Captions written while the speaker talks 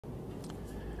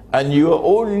And you are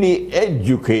only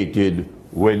educated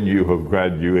when you have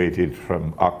graduated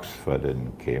from Oxford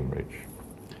and Cambridge.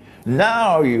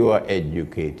 Now you are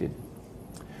educated.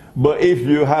 But if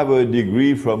you have a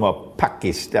degree from a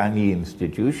Pakistani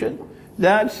institution,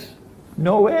 that's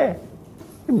nowhere.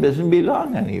 It doesn't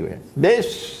belong anywhere.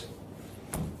 This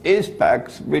is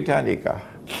Pax Britannica.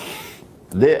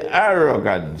 The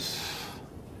arrogance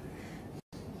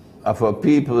of a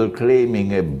people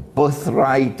claiming a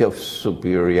birthright of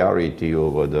superiority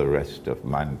over the rest of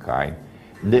mankind.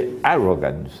 The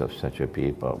arrogance of such a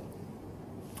people.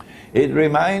 It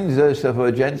reminds us of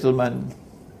a gentleman,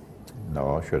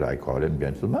 no, should I call him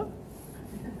gentleman?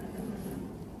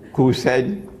 Who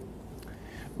said,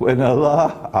 when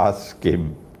Allah asked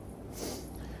him,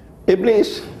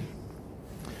 Iblis,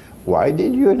 why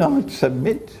did you not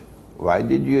submit? Why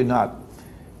did you not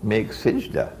make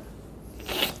sajda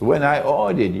when I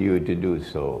ordered you to do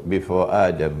so before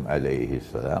Adam alayhi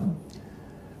salam?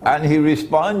 And he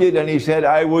responded and he said,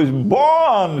 I was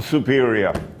born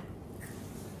superior.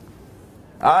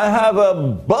 I have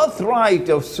a birthright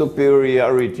of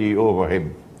superiority over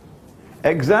him.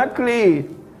 Exactly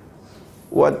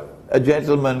what a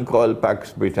gentleman called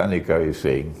Pax Britannica is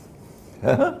saying.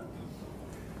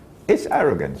 It's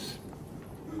arrogance.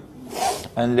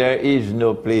 And there is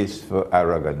no place for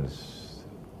arrogance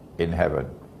in heaven.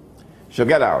 So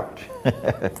get out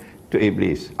to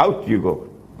Iblis. Out you go.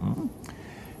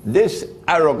 This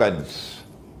arrogance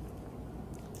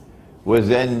was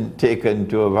then taken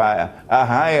to a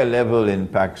higher level in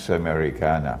Pax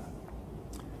Americana.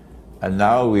 And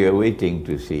now we are waiting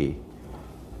to see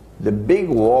the big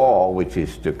war which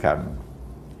is to come,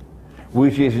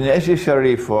 which is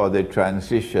necessary for the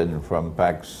transition from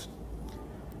Pax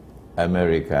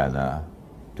Americana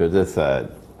to the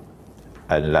third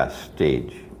and last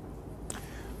stage.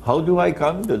 How do I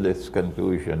come to this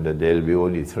conclusion that there will be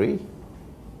only three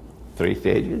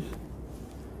stages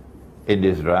in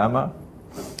this drama?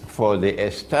 For the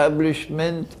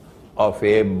establishment of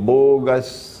a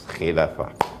bogus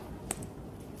khilafah.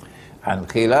 And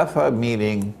khilafah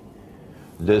meaning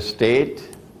the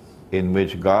state in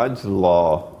which God's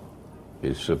law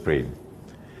is supreme,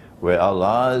 where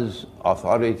Allah's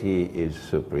authority is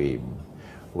supreme,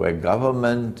 where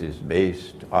government is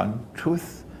based on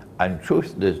truth, and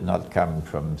truth does not come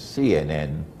from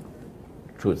CNN,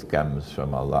 truth comes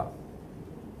from Allah.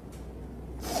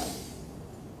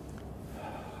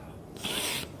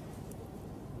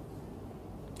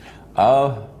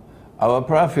 Our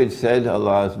Prophet said,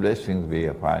 Allah's blessings be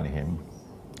upon him,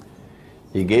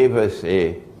 he gave us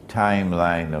a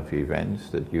timeline of events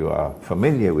that you are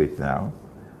familiar with now,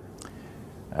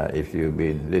 if you've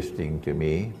been listening to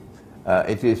me.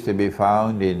 It is to be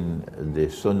found in the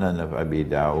Sunan of Abi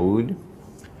Dawood,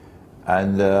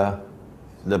 and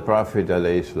the Prophet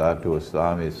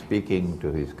ﷺ is speaking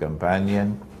to his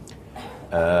companion,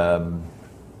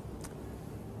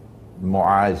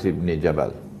 Mu'az ibn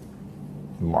Jabal.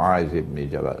 Mu'az ibn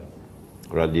Jabal,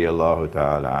 radiyallahu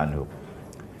ta'ala anhu.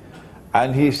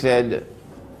 And he said,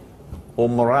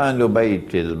 Umranu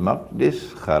Baytil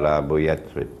Maqdis kharabu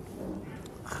Yathrib.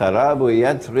 Kharabu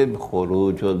Yathrib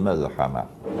khurujul malhama.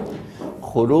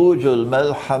 Khurujul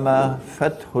malhama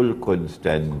fathul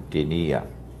Constantiniya.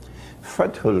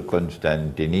 Fathul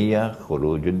Constantiniya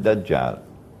khurujul Dajjal.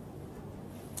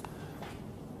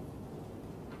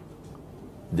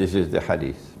 This is the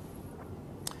hadith.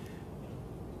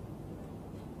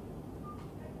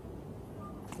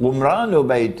 Umranu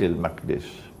Baytil Maqdis.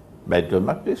 Baytul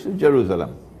Maqdis is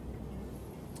Jerusalem.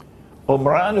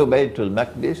 Umranu Baytul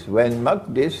Maqdis,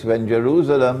 when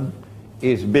Jerusalem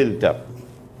is built up,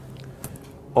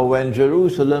 or when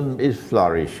Jerusalem is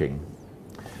flourishing,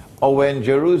 or when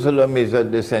Jerusalem is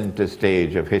at the center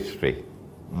stage of history,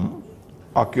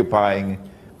 occupying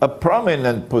a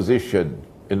prominent position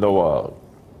in the world.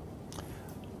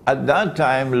 At that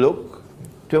time, look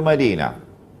to Medina.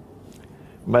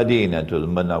 Madinatul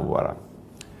Munawwara.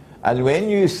 And when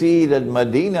you see that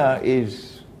Medina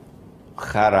is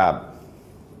kharab,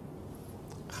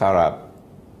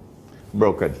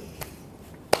 broken,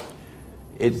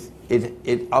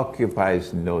 it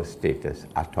occupies no status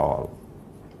at all.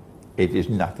 It is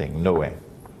nothing, nowhere.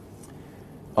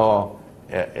 Or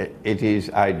it is,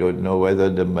 I don't know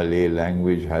whether the Malay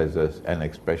language has an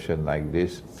expression like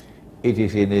this, it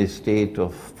is in a state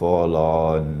of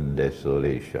forlorn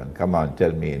desolation. Come on,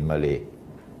 tell me in Malay.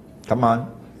 Come on.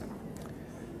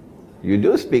 You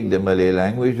do speak the Malay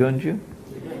language, don't you?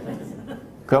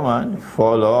 Come on,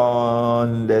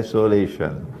 forlorn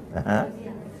desolation.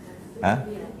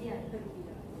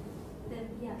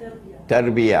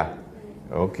 Tarbiyah.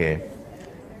 Okay,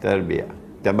 tarbiyah.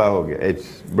 Tabah ho gaya.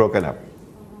 It's broken up.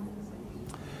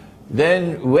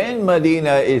 Then when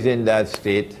Medina is in that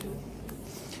state,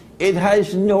 it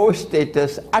has no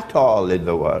status at all in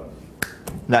the world.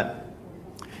 None.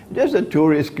 Just a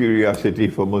tourist curiosity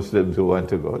for Muslims who want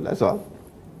to go, that's all.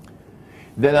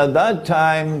 Then at that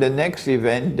time, the next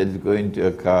event that's going to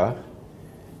occur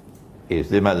is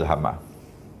the Malhama.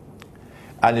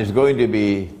 And it's going to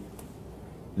be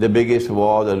the biggest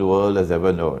war that the world has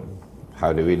ever known.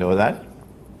 How do we know that?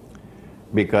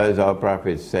 Because our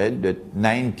Prophet said that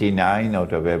 99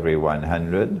 out of every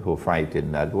 100 who fight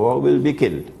in that war will be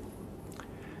killed.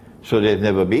 So there's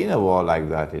never been a war like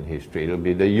that in history. It'll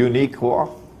be the unique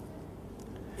war.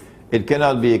 It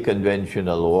cannot be a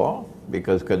conventional war,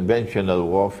 because conventional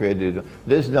warfare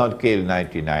does not kill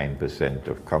 99%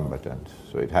 of combatants.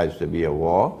 So it has to be a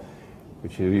war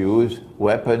which will use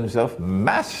weapons of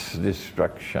mass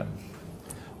destruction.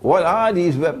 What are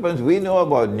these weapons? We know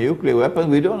about nuclear weapons,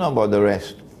 we don't know about the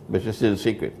rest, but it's still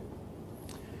secret.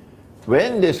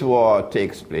 When this war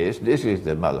takes place, this is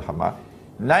the Malhama,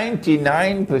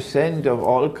 99% of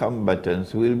all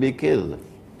combatants will be killed.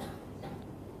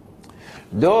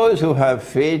 Those who have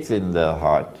faith in their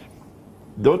heart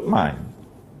don't mind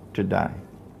to die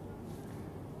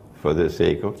for the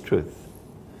sake of truth.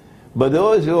 But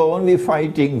those who are only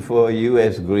fighting for a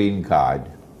US green card,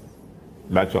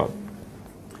 that's all.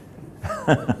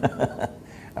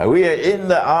 We are in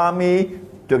the army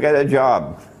to get a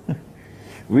job.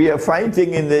 We are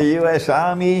fighting in the US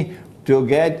Army to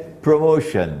get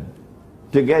promotion,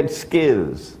 to get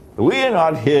skills. We are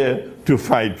not here to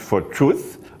fight for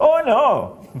truth. Oh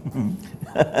no!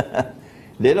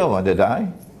 They don't want to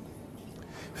die.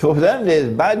 For them there's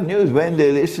bad news when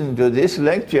they listen to this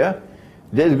lecture.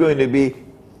 There's going to be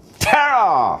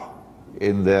terror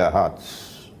in their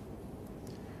hearts.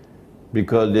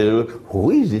 Because they look,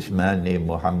 who is this man named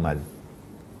Muhammad?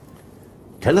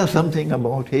 Tell us something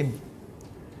about him.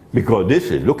 Because this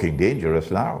is looking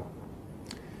dangerous now.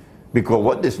 Because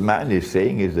what this man is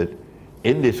saying is that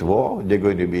in this war, there are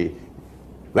going to be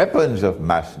weapons of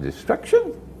mass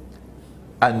destruction,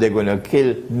 and they're going to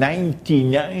kill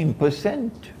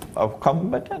 99% of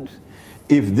combatants.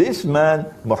 If this man,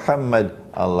 Muhammad,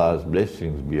 Allah's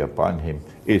blessings be upon him,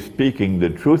 is speaking the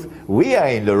truth, we are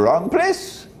in the wrong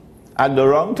place at the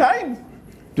wrong time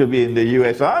to be in the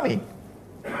US Army.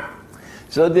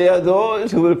 So there are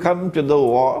those who will come to the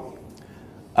war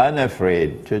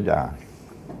unafraid to die.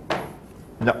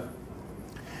 No.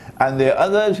 And there are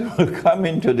others who will come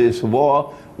into this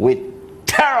war with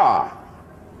terror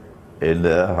in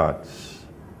their hearts.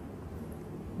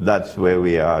 That's where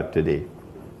we are today.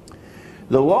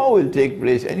 The war will take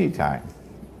place anytime.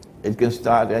 It can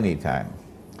start anytime.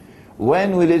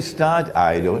 When will it start?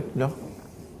 I don't know.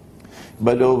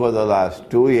 But over the last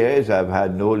 2 years, I've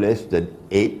had no less than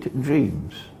 8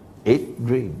 dreams. 8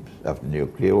 dreams of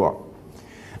nuclear war.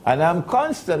 And I'm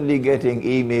constantly getting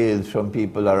emails from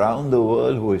people around the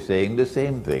world who are saying the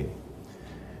same thing.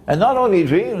 And not only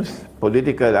dreams,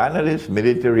 political analysts,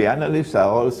 military analysts are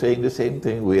all saying the same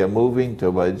thing. We are moving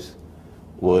towards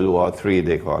World War III,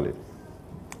 they call it.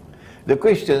 The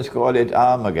Christians call it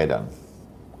Armageddon.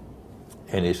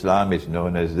 In Islam, it's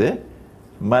known as the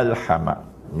Malhama,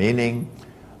 meaning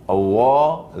a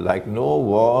war like no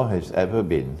war has ever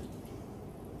been,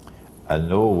 and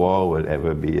no war will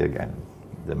ever be again,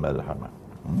 the Malhama.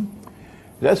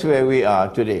 That's where we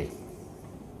are today.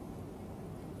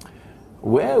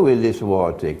 Where will this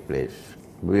war take place?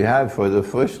 We have for the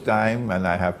first time, and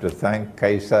I have to thank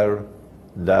Qaiser,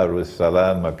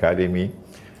 Darussalam Academy,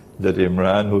 that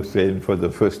Imran Hosein for the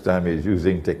first time is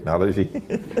using technology.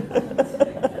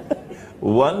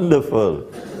 Wonderful,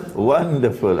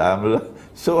 wonderful. I'm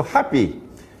so happy.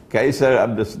 Qaiser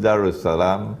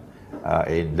Darussalam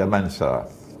in Damansara.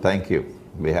 Thank you.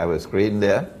 We have a screen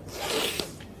there.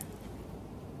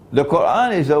 The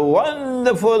Quran is a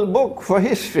wonderful book for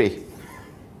history.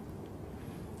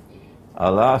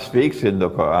 Allah speaks in the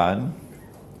Quran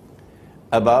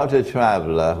about a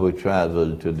traveler who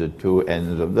traveled to the 2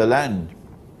 ends of the land.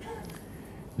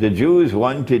 The Jews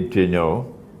wanted to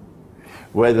know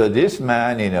whether this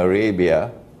man in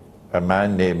Arabia, a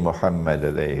man named Muhammad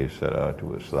alayhi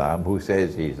salatu wasalam, who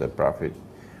says he's a prophet,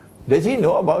 does he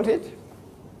know about it?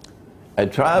 A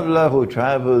traveler who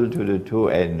traveled to the 2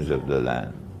 ends of the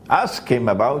land. Ask him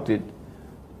about it,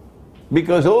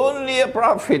 because only a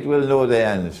prophet will know the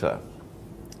answer.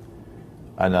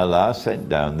 And Allah sent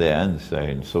down the answer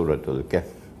in Surah Al-Kahf.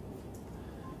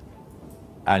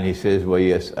 And He says,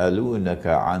 وَيَسْأَلُونَكَ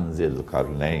عَنْ ذِي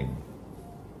الْقَرْنَيْنِ.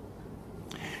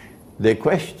 They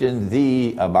question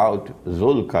thee about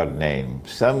Zulqarnain,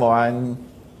 someone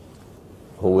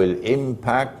who will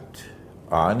impact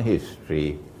on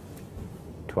history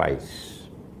twice.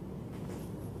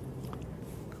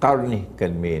 Qarni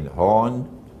can mean horn,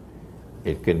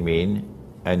 it can mean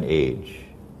an age.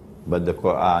 But the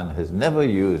Quran has never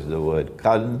used the word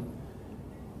qarn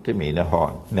to mean a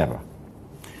horn, never.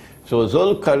 So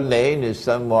Zulqarnain is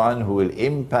someone who will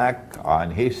impact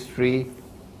on history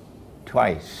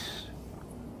twice.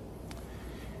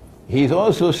 He's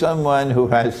also someone who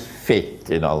has faith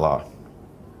in Allah.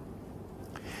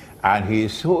 And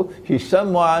he's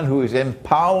someone who is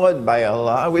empowered by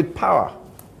Allah with power.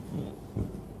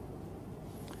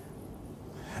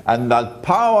 And that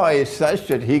power is such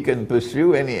that he can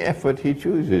pursue any effort he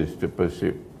chooses to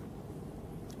pursue.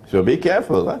 So be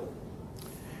careful, huh?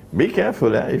 Be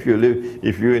careful, huh? If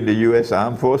you're in the US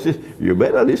Armed Forces, you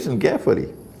better listen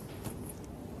carefully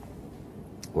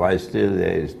while still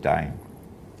there is time.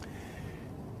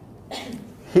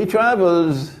 He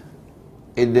travels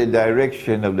in the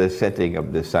direction of the setting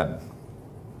of the sun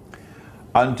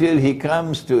until he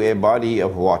comes to a body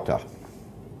of water.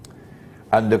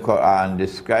 And the Quran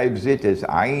describes it as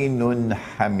Aynun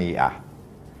Hamiyah,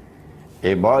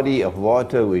 a body of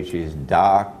water which is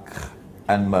dark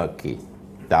and murky.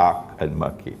 Dark and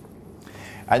murky.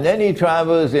 And then he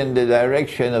travels in the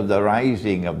direction of the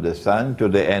rising of the sun to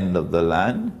the end of the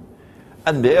land.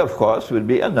 And there, of course, will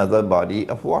be another body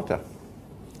of water.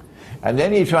 And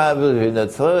then he travels in a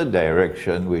third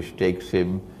direction, which takes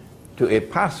him to a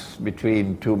pass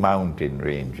between two mountain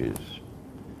ranges.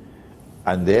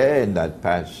 And there in that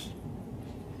pass,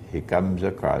 he comes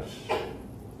across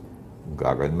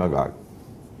Gog and Magog.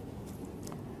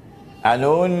 And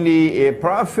only a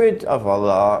prophet of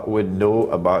Allah would know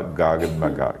about Gog and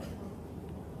Magog.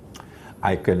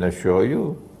 I can assure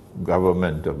you,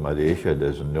 government of Malaysia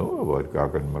doesn't know about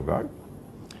Gog and Magog.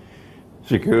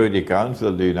 Security Council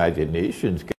of the United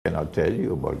Nations cannot tell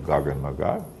you about Gog and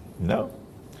Magog. No.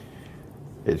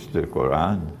 It's the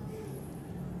Quran